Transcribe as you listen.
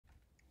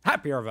Hi,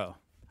 Piervo.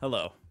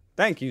 Hello.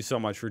 Thank you so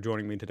much for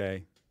joining me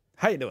today.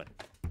 How you doing?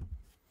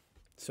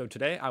 So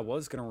today I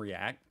was going to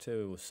react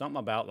to something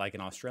about like an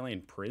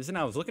Australian prison.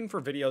 I was looking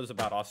for videos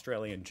about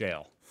Australian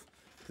jail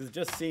because it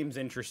just seems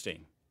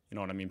interesting. You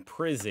know what I mean?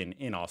 Prison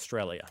in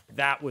Australia.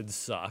 That would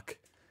suck.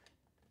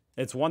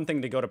 It's one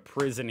thing to go to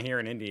prison here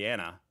in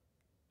Indiana.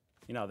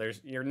 You know,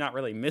 you're not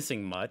really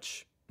missing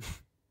much.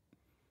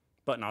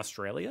 But in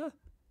Australia,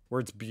 where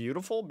it's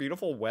beautiful,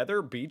 beautiful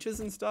weather, beaches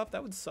and stuff,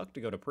 that would suck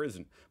to go to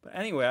prison. But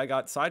anyway, I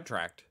got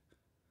sidetracked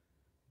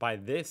by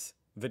this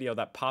video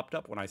that popped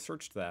up when I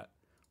searched that.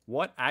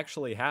 What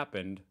actually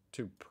happened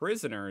to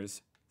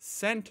prisoners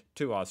sent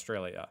to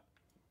Australia?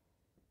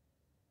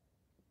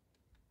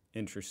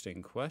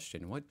 Interesting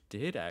question. What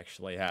did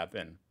actually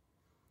happen?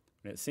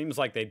 It seems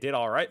like they did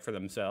all right for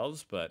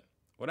themselves, but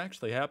what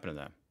actually happened to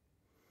them?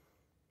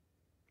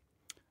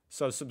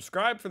 So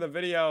subscribe for the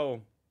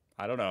video,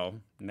 I don't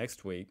know,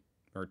 next week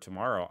or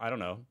tomorrow, I don't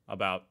know,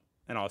 about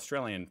an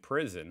Australian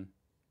prison.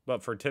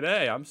 But for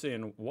today, I'm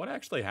seeing what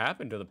actually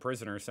happened to the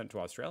prisoners sent to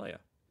Australia.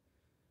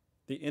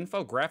 The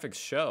infographics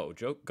show.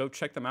 Go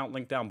check them out,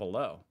 link down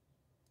below.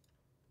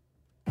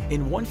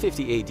 In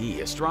 150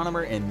 AD,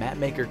 astronomer and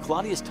mapmaker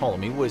Claudius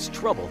Ptolemy was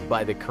troubled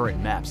by the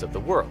current maps of the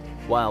world.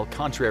 While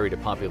contrary to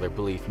popular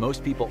belief,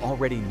 most people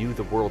already knew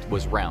the world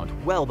was round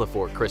well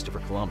before Christopher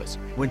Columbus.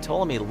 When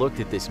Ptolemy looked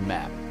at this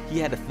map, he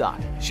had a thought,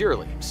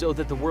 surely, so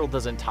that the world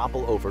doesn't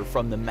topple over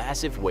from the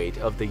massive weight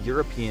of the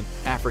European,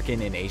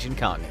 African, and Asian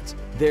continents,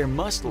 there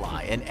must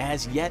lie an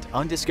as yet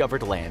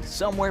undiscovered land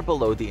somewhere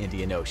below the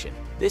Indian Ocean.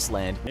 This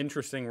land,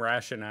 interesting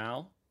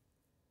rationale,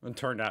 and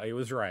turned out he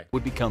was right,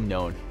 would become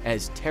known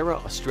as Terra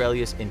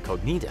Australis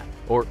Incognita,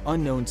 or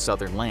unknown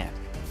southern land.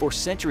 For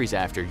centuries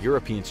after,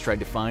 Europeans tried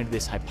to find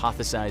this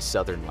hypothesized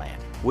southern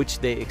land, which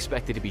they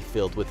expected to be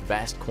filled with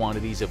vast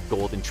quantities of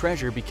gold and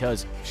treasure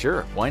because,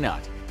 sure, why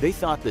not? They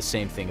thought the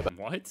same thing about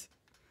what?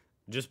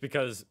 Just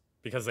because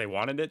they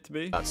wanted it to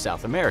be? About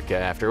South America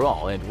after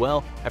all, and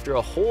well, after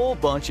a whole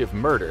bunch of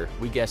murder,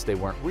 we guess they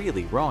weren't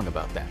really wrong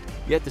about that.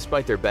 Yet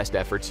despite their best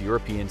efforts,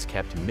 Europeans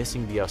kept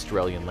missing the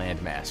Australian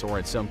landmass, or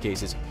in some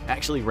cases,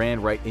 actually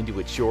ran right into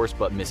its shores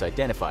but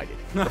misidentified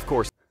it. Of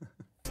course,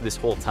 this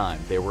whole time,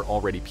 there were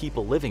already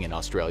people living in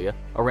Australia.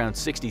 Around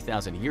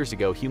 60,000 years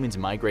ago, humans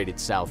migrated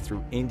south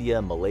through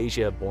India,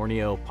 Malaysia,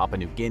 Borneo, Papua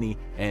New Guinea,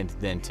 and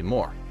then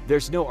Timor.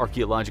 There's no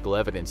archaeological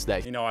evidence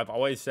that... You know, I've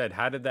always said,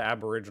 how did the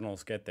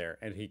Aboriginals get there?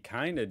 And he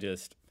kind of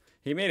just...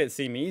 He made it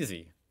seem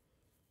easy.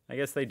 I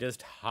guess they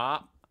just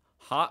hopped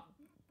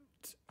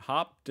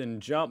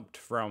and jumped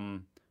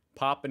from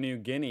Papua New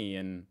Guinea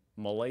and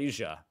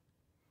Malaysia.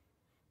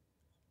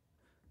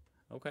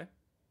 Okay.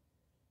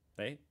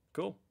 Hey,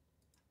 cool.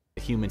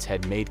 Humans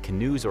had made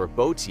canoes or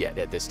boats yet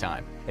at this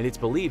time, and it's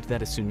believed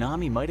that a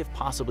tsunami might have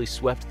possibly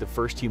swept the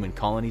first human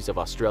colonies of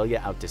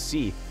Australia out to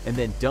sea and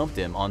then dumped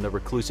them on the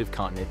reclusive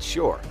continent's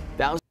shore.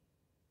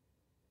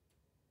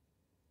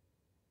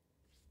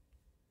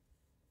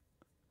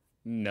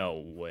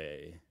 No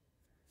way.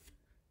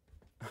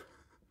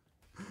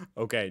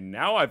 Okay,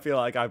 now I feel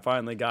like I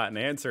finally got an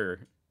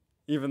answer,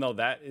 even though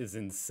that is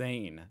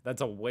insane.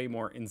 That's a way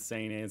more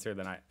insane answer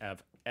than I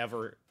have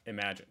ever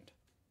imagined.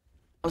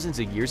 Thousands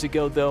of years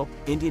ago, though,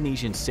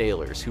 Indonesian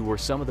sailors, who were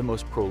some of the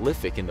most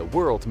prolific in the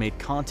world, made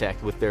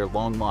contact with their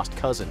long-lost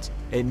cousins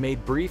and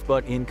made brief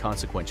but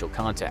inconsequential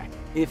contact.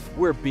 If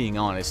we're being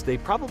honest, they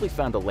probably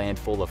found a land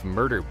full of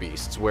murder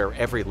beasts where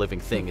every living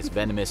thing is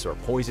venomous or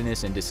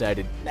poisonous and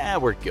decided, nah,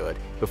 we're good,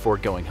 before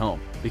going home.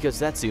 Because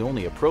that's the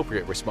only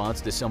appropriate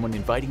response to someone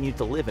inviting you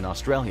to live in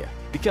Australia.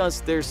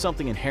 Because there's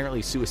something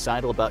inherently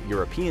suicidal about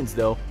Europeans,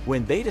 though.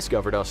 When they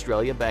discovered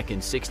Australia back in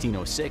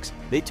 1606,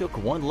 they took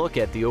one look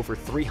at the over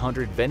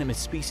 300 venomous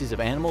species of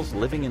animals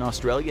living in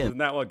Australia. Isn't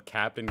that what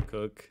Captain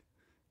Cook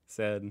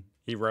said?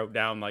 He wrote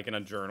down like in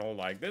a journal,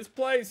 like, this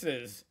place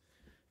is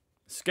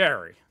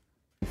scary.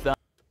 Thought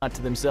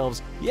to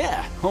themselves,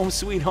 yeah, home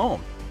sweet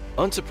home.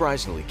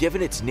 Unsurprisingly,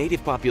 given its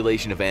native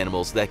population of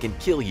animals that can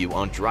kill you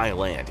on dry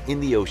land, in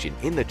the ocean,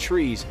 in the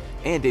trees,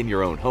 and in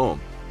your own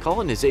home,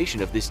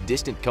 colonization of this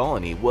distant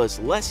colony was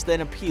less than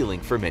appealing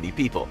for many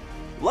people.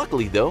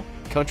 Luckily though,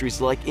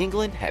 countries like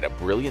England had a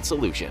brilliant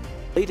solution.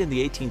 Late in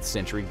the 18th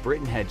century,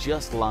 Britain had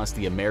just lost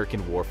the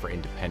American War for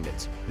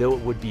Independence, though it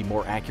would be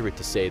more accurate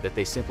to say that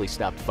they simply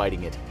stopped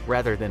fighting it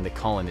rather than the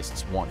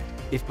colonists wanted.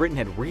 If Britain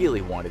had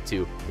really wanted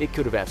to, it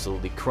could have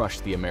absolutely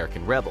crushed the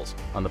American rebels.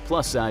 On the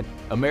plus side,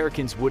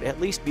 Americans would at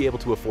least be able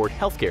to afford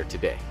healthcare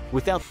today.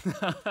 Without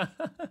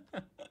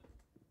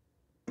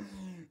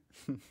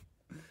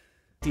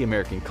the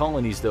American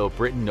colonies, though,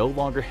 Britain no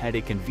longer had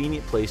a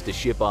convenient place to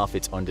ship off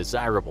its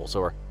undesirables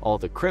or all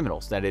the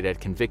criminals that it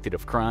had convicted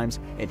of crimes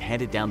and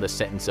handed down the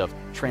sentence of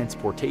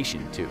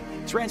transportation to.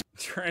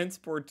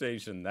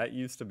 Transportation, that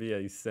used to be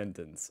a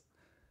sentence.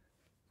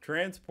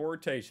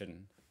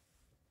 Transportation.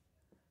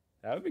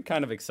 That would be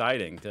kind of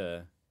exciting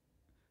for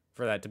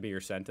that to be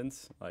your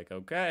sentence. Like,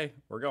 okay,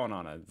 we're going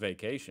on a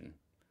vacation.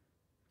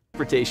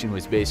 Transportation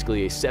was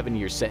basically a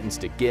 7-year sentence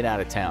to get out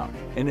of town,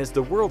 and as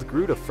the world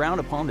grew to frown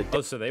upon the...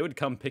 Oh, so they would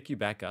come pick you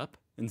back up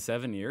in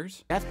 7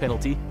 years? Death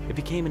penalty, it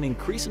became an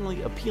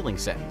increasingly appealing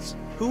sentence.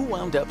 Who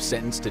wound up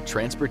sentenced to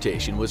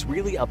transportation was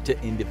really up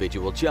to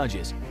individual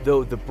judges,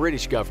 though the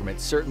British government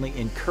certainly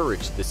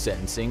encouraged the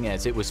sentencing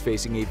as it was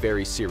facing a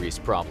very serious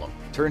problem.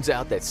 Turns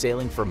out that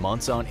sailing for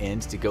months on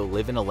end to go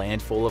live in a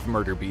land full of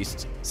murder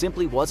beasts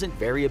simply wasn't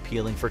very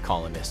appealing for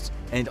colonists,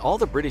 and all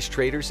the British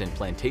traders and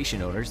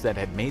plantation owners that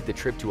had made the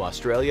trip to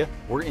Australia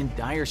were in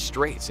dire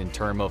straits in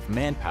terms of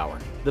manpower.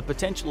 The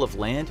potential of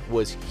land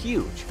was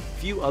huge.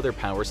 Few other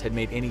powers had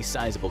made any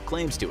sizable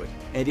claims to it,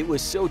 and it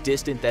was so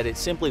distant that it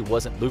simply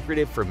wasn't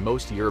lucrative for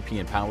most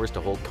European powers to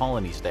hold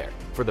colonies there.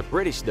 For the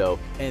British, though,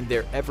 and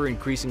their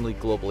ever-increasingly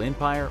global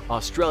empire,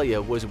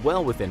 Australia was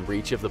well within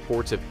reach of the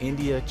ports of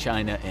India,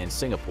 China, and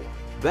Singapore.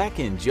 Back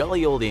in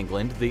jolly old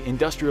England, the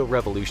Industrial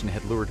Revolution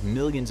had lured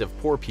millions of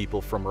poor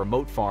people from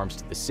remote farms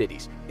to the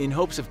cities, in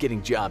hopes of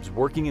getting jobs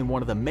working in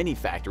one of the many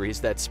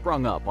factories that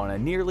sprung up on a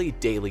nearly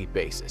daily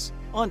basis.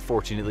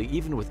 Unfortunately,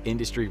 even with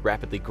industry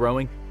rapidly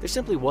growing, there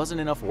simply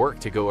wasn't enough work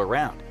to go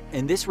around,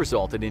 and this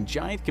resulted in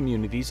giant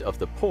communities of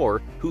the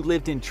poor who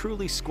lived in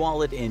truly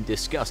squalid and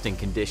disgusting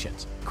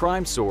conditions.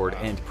 Crime soared,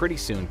 and pretty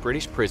soon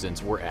British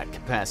prisons were at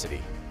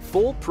capacity.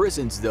 Full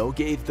prisons, though,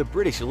 gave the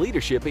British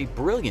leadership a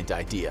brilliant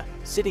idea.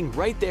 Sitting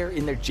right there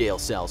in their jail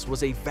cells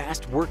was a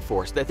vast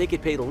workforce that they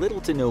could pay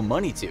little to no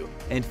money to,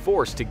 and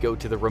forced to go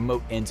to the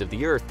remote ends of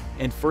the earth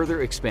and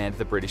further expand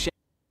the British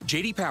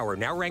J.D. Power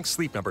now ranks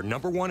Sleep Number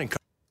 #1 in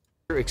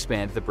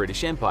expand the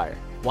British Empire.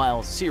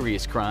 While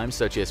serious crimes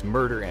such as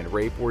murder and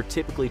rape were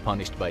typically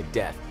punished by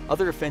death,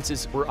 other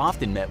offenses were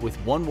often met with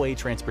one-way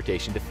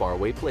transportation to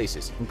faraway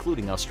places,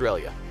 including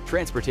Australia.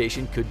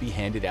 Transportation could be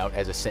handed out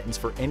as a sentence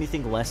for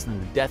anything less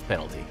than the death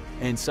penalty,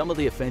 and some of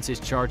the offenses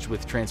charged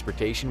with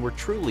transportation were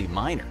truly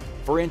minor.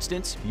 For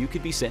instance, you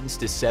could be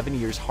sentenced to 7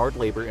 years hard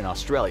labor in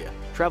Australia,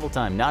 travel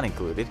time not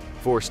included,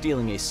 for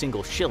stealing a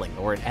single shilling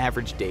or an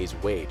average day's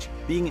wage.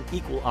 Being an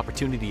equal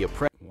opportunity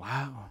oppressor,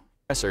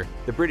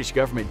 the British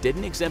government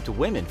didn't exempt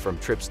women from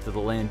trips to the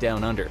land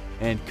down under,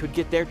 and could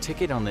get their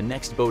ticket on the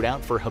next boat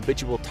out for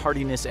habitual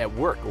tardiness at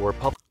work or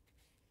public.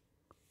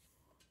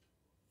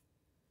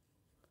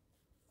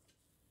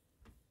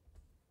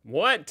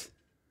 What?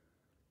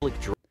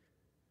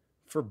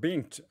 For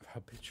being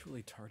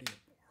habitually tardy at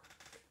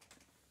work.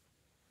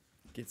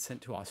 Get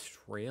sent to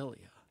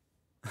Australia.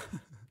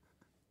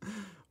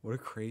 What a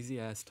crazy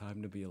ass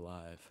time to be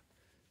alive.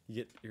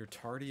 You're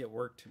tardy at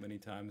work too many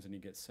times and you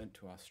get sent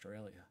to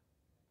Australia.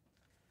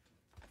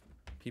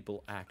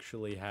 People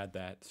actually had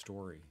that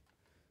story.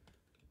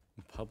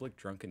 Public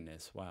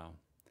drunkenness. Wow.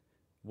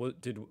 What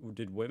did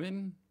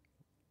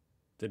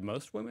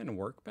most women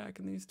work back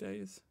in these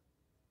days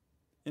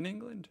in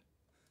England?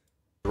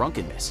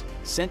 Drunkenness.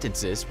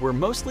 Sentences were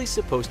mostly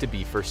supposed to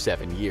be for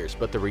 7 years,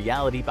 but the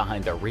reality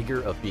behind the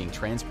rigor of being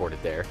transported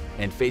there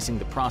and facing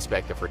the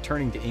prospect of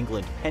returning to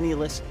England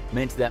penniless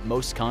meant that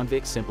most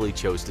convicts simply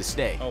chose to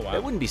stay. Oh, wow.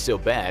 It wouldn't be so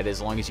bad as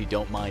long as you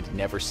don't mind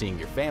never seeing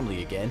your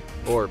family again,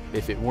 or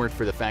if it weren't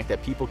for the fact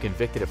that people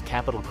convicted of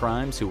capital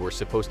crimes who were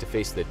supposed to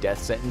face the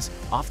death sentence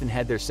often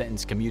had their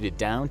sentence commuted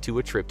down to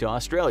a trip to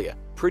Australia.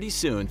 Pretty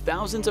soon,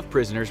 thousands of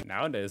prisoners.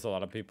 Nowadays, a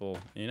lot of people,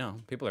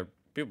 people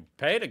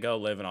pay to go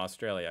live in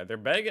Australia. They're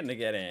begging to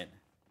get in.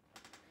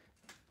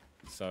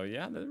 So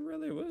yeah, that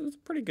really was a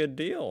pretty good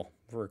deal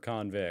for a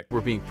convict.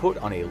 Were being put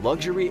on a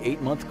luxury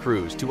 8-month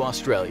cruise to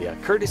Australia,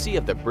 courtesy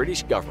of the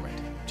British government.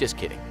 Just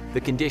kidding.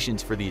 The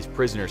conditions for these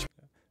prisoners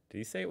Did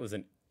he say it was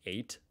an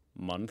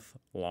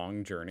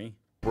 8-month-long journey?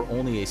 were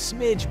only a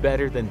smidge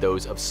better than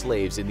those of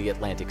slaves in the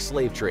Atlantic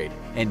slave trade,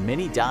 and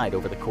many died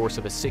over the course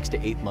of a 6 to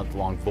 8 month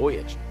long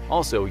voyage.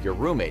 Also, your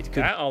roommate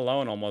could— That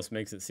alone almost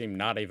makes it seem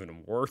not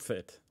even worth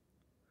it.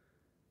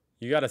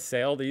 You gotta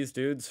sail these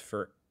dudes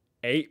for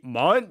 8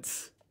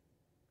 months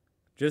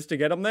just to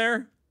get them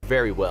there?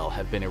 very well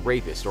have been a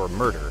rapist or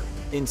murderer.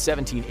 In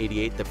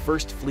 1788, the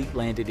first fleet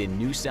landed in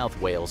New South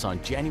Wales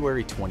on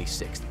January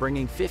 26th,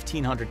 bringing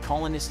 1,500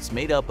 colonists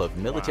made up of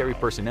military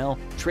personnel,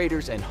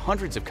 traders, and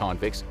hundreds of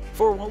convicts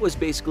for what was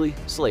basically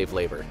slave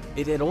labor.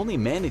 It had only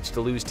managed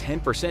to lose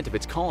 10% of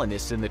its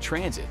colonists in the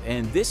transit,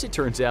 and this, it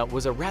turns out,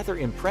 was a rather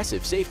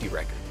impressive safety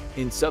record.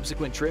 In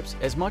subsequent trips,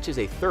 as much as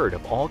a third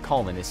of all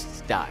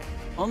colonists died.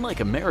 Unlike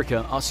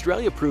America,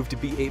 Australia proved to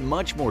be a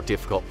much more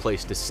difficult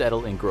place to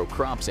settle and grow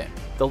crops in.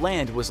 The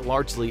land was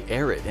largely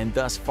arid, and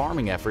thus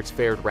farming efforts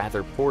fared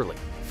rather poorly.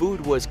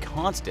 Food was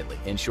constantly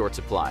in short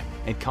supply,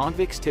 and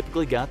convicts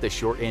typically got the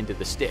short end of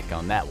the stick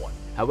on that one.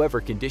 However,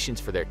 conditions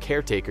for their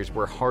caretakers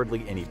were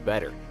hardly any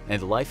better,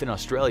 and life in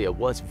Australia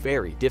was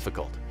very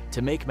difficult.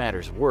 To make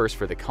matters worse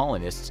for the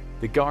colonists,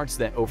 the guards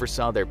that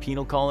oversaw their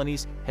penal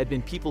colonies had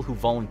been people who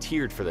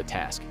volunteered for the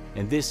task,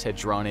 and this had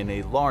drawn in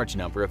a large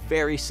number of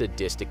very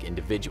sadistic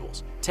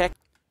individuals.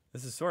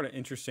 This is sort of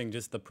interesting,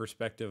 just the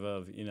perspective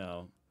of, you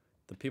know,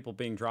 the people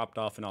being dropped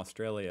off in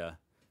Australia.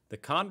 The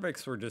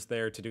convicts were just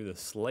there to do the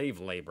slave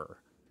labor.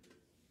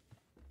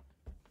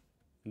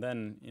 And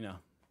then, you know,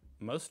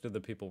 most of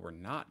the people were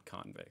not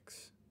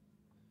convicts.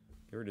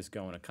 They were just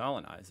going to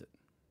colonize it.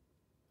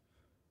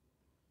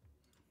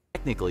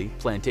 Technically,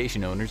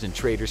 plantation owners and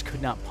traders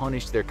could not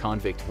punish their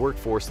convict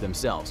workforce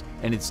themselves,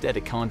 and instead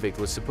a convict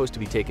was supposed to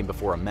be taken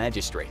before a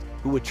magistrate,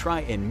 who would try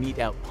and mete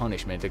out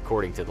punishment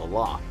according to the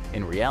law.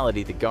 In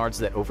reality, the guards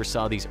that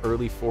oversaw these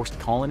early forced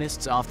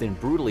colonists often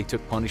brutally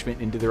took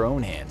punishment into their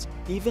own hands.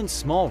 Even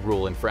small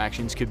rule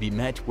infractions could be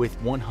met with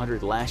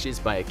 100 lashes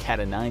by a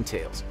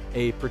cat-o'-nine-tails,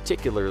 a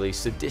particularly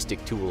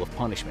sadistic tool of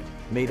punishment,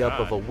 made up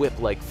of a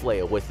whip-like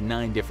flail with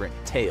 9 different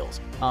tails,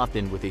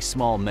 often with a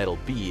small metal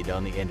bead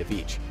on the end of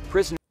each.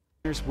 Prisoners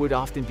would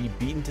often be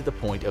beaten to the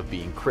point of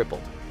being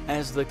crippled.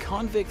 As the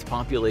convict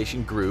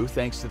population grew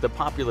thanks to the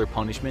popular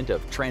punishment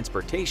of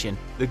transportation,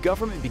 the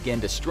government began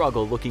to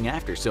struggle looking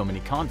after so many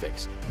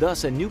convicts.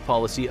 Thus, a new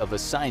policy of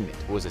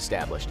assignment was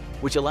established,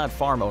 which allowed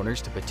farm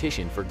owners to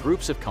petition for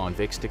groups of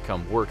convicts to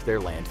come work their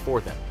land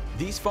for them.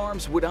 These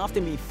farms would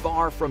often be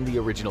far from the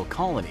original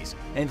colonies,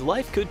 and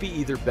life could be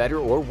either better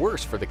or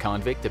worse for the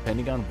convict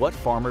depending on what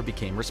farmer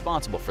became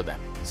responsible for them.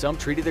 Some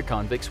treated their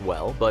convicts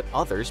well, but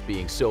others,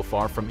 being so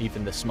far from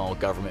even the small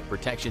government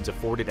protections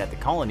afforded at the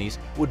colonies,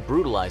 would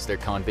brutalize their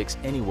convicts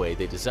any way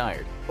they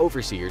desired.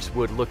 Overseers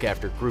would look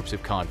after groups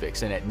of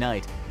convicts, and at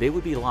night, they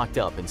would be locked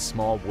up in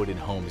small wooden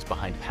homes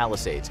behind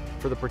palisades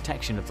for the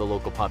protection of the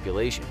local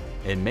population.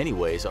 In many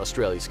ways,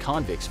 Australia's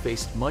convicts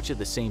faced much of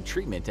the same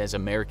treatment as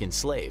American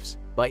slaves.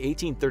 By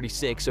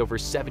 1836, over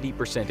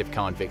 70% of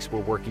convicts were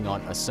working on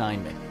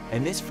assignment,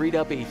 and this freed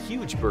up a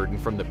huge burden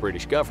from the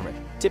British government.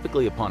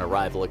 Typically, upon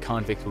arrival, a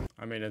convict would...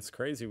 I mean, it's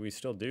crazy. We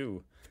still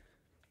do.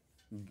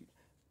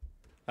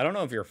 I don't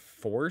know if you're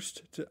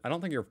forced to... I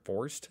don't think you're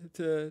forced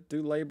to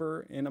do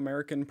labor in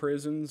American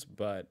prisons,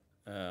 but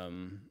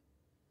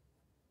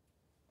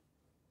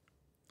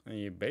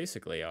you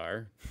basically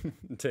are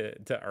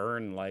to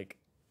earn like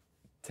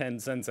 10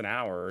 cents an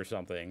hour or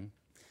something,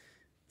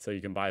 so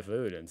you can buy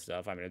food and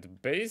stuff. I mean, it's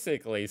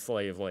basically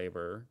slave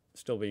labor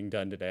still being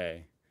done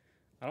today.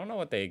 I don't know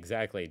what they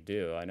exactly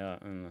do. I know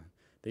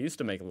they used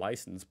to make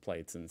license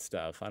plates and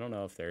stuff. I don't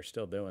know if they're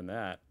still doing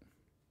that.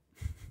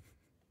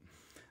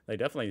 They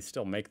definitely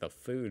still make the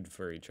food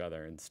for each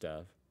other and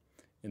stuff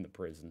in the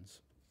prisons.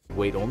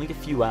 Wait only a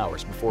few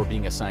hours before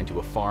being assigned to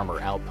a farm or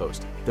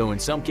outpost, though in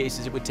some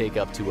cases it would take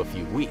up to a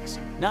few weeks.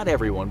 Not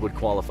everyone would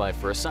qualify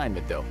for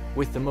assignment though,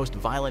 with the most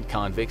violent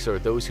convicts or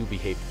those who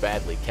behaved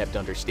badly kept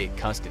under state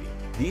custody.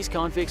 These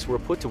convicts were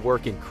put to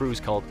work in crews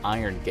called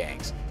iron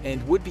gangs,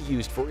 and would be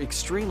used for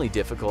extremely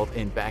difficult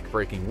and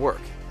backbreaking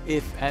work.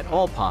 If at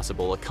all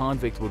possible, a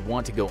convict would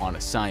want to go on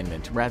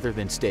assignment rather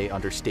than stay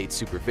under state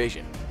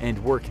supervision,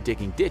 and work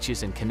digging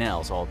ditches and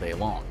canals all day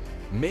long.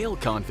 Male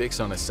convicts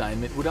on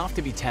assignment would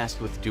often be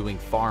tasked with doing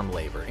farm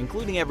labor,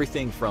 including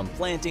everything from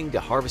planting to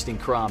harvesting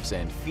crops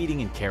and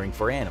feeding and caring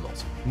for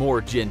animals.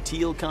 More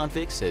genteel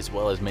convicts, as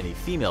well as many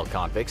female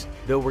convicts,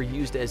 though, were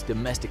used as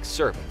domestic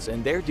servants,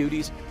 and their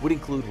duties would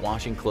include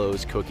washing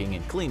clothes, cooking,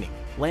 and cleaning.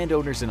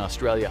 Landowners in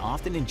Australia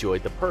often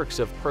enjoyed the perks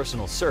of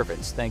personal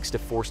servants thanks to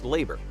forced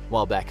labor,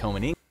 while back home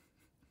in England,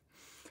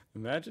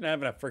 Imagine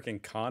having a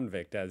freaking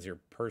convict as your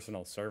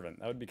personal servant.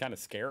 That would be kind of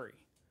scary.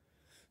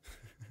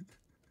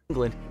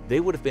 they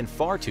would have been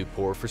far too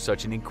poor for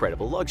such an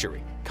incredible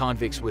luxury.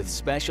 Convicts with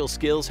special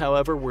skills,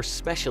 however, were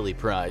specially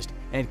prized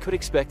and could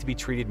expect to be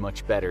treated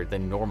much better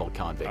than normal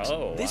convicts.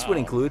 This would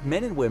include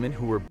men and women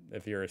who were...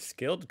 If you're a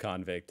skilled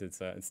convict, it's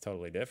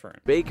totally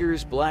different.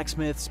 Bakers,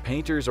 blacksmiths,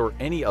 painters, or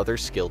any other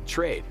skilled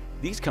trade.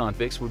 These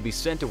convicts would be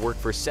sent to work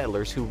for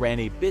settlers who ran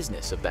a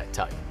business of that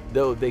type,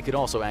 though they could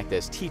also act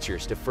as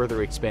teachers to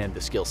further expand the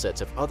skill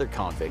sets of other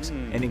convicts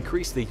and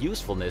increase the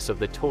usefulness of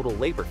the total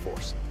labor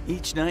force.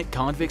 Each night,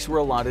 convicts were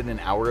allotted an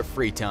hour of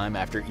free time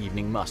after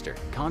evening muster.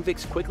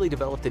 Convicts quickly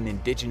developed an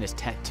indigenous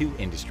tattoo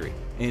industry,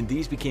 and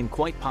these became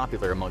quite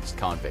popular amongst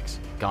convicts.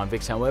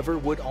 Convicts, however,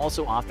 would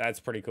also often... That's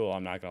pretty cool,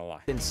 I'm not gonna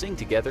lie. Sing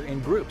together in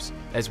groups,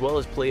 as well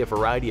as play a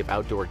variety of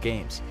outdoor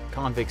games.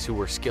 Convicts who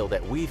were skilled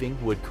at weaving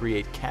would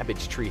create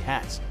cabbage tree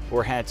hats,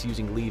 or hats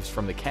using leaves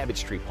from the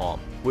cabbage tree palm,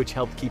 which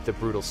helped keep the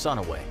brutal sun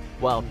away.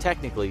 While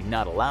technically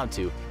not allowed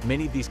to,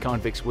 many of these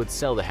convicts would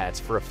sell the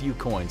hats for a few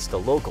coins to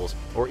locals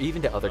or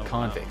even to other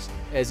convicts.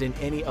 As in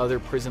any other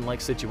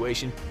prison-like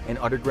situation, an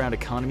underground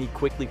economy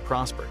quickly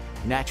prospered.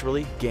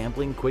 Naturally,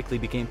 gambling quickly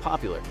became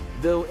popular,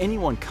 though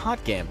anyone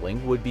caught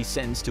gambling would be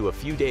sentenced to a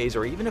few days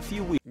or even a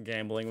few weeks.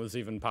 Gambling was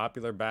even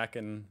popular back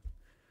in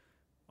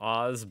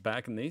Oz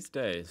back in these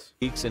days.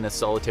 Weeks in a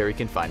solitary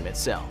confinement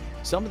cell.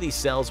 Some of these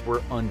cells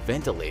were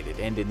unventilated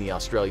and in the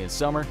Australian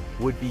summer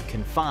would be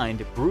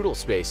confined, brutal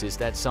spaces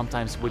that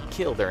sometimes would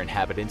kill their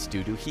inhabitants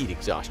due to heat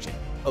exhaustion.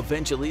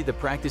 Eventually, the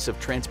practice of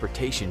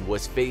transportation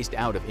was phased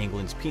out of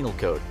England's penal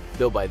code,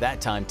 though by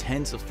that time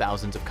tens of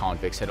thousands of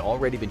convicts had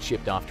already been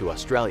shipped off to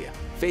Australia,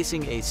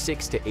 facing a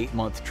 6 to 8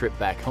 month trip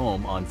back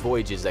home on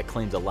voyages that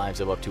claimed the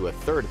lives of up to a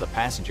third of the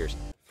passengers.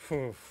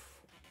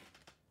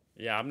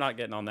 Yeah, I'm not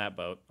getting on that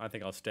boat. I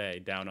think I'll stay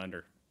down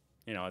under.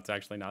 You know, it's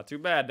actually not too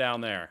bad down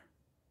there.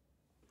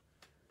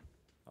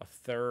 A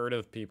third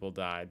of people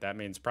died. That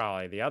means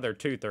probably the other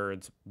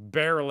 2/3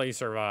 barely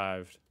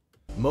survived.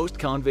 Most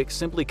convicts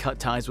simply cut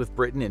ties with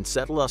Britain and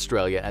settle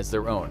Australia as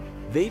their own.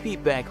 They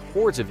beat back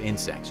hordes of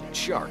insects,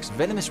 sharks,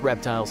 venomous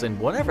reptiles, and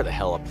whatever the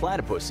hell a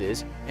platypus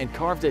is, and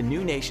carved a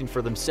new nation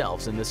for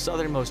themselves in the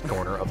southernmost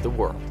corner of the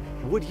world.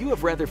 Would you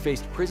have rather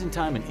faced prison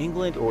time in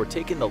England or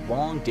taken the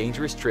long,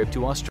 dangerous trip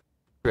to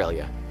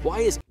Australia? Why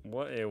is...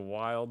 What a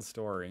wild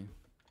story.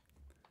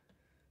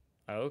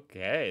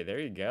 Okay, there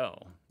you go.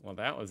 Well,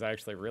 that was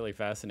actually really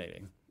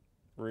fascinating.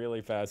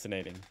 Really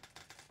fascinating.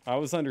 I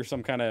was under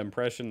some kind of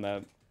impression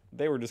that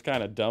they were just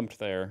kind of dumped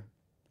there.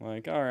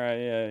 Like, all right,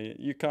 yeah,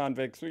 you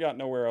convicts, we got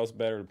nowhere else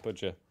better to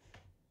put you.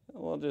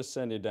 We'll just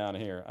send you down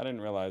here. I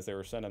didn't realize they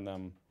were sending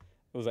them.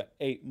 It was an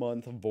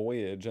 8-month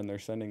voyage, and they're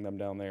sending them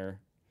down there,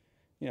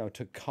 you know,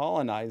 to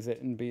colonize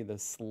it and be the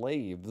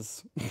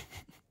slaves.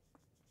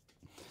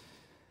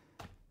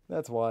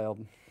 That's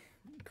wild.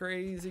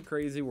 Crazy,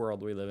 crazy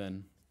world we live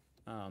in.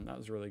 That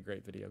was a really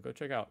great video. Go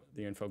check out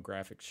the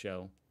infographics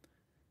show.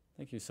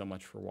 Thank you so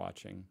much for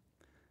watching.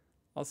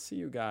 I'll see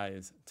you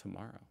guys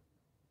tomorrow.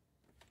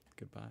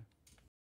 Goodbye.